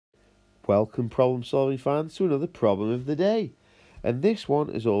Welcome, problem solving fans, to another problem of the day. And this one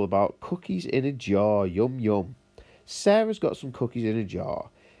is all about cookies in a jar. Yum yum. Sarah's got some cookies in a jar.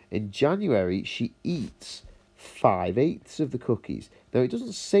 In January, she eats 5/8 of the cookies. Now, it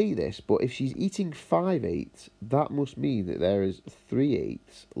doesn't say this, but if she's eating 5/8, that must mean that there is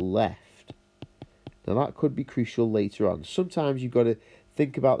 3/8 left. Now, that could be crucial later on. Sometimes you've got to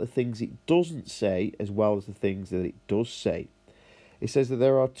think about the things it doesn't say as well as the things that it does say. It says that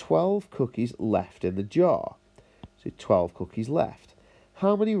there are 12 cookies left in the jar. So 12 cookies left.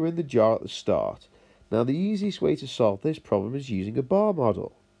 How many were in the jar at the start? Now, the easiest way to solve this problem is using a bar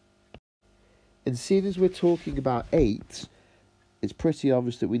model. And seeing as we're talking about 8, it's pretty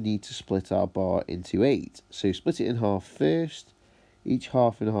obvious that we need to split our bar into 8. So split it in half first. Each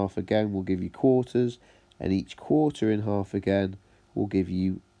half in half again will give you quarters. And each quarter in half again will give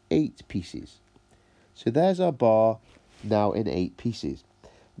you 8 pieces. So there's our bar now in 8 pieces.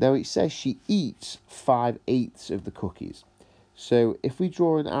 Now it says she eats 5/8 of the cookies. So if we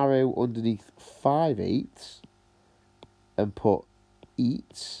draw an arrow underneath 5/8 and put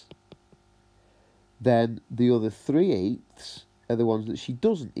eats, then the other 3/8 are the ones that she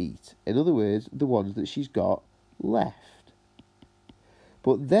doesn't eat. In other words, the ones that she's got left.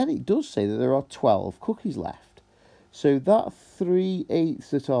 But then it does say that there are 12 cookies left. So that 3/8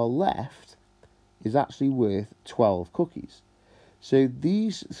 that are left is actually worth 12 cookies. So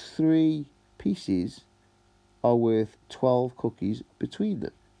these 3 pieces are worth 12 cookies between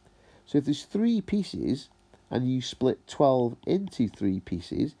them. So if there's 3 pieces and you split 12 into 3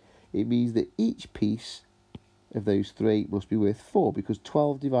 pieces, it means that each piece of those 3 must be worth 4, because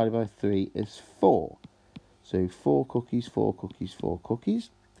 12 divided by 3 is 4. So 4 cookies, 4 cookies, 4 cookies.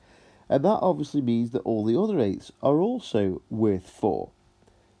 And that obviously means that all the other 8s are also worth 4.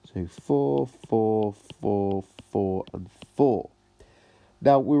 So 4, 4, 4, 4, and 4.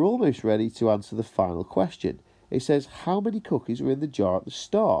 Now, we're almost ready to answer the final question. It says, how many cookies were in the jar at the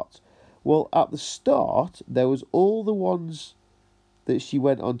start? Well, at the start, there was all the ones that she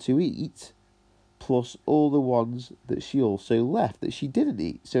went on to eat, plus all the ones that she also left that she didn't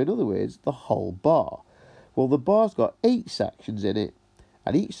eat. So in other words, the whole bar. Well, the bar's got 8 sections in it,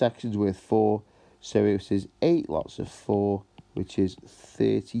 and each section's worth 4. So it says 8 lots of 4, which is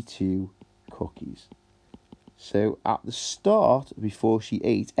 32 cookies. So at the start, before she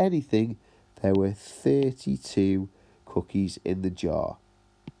ate anything, there were 32 cookies in the jar.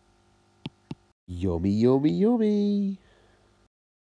 Yummy, yummy, yummy.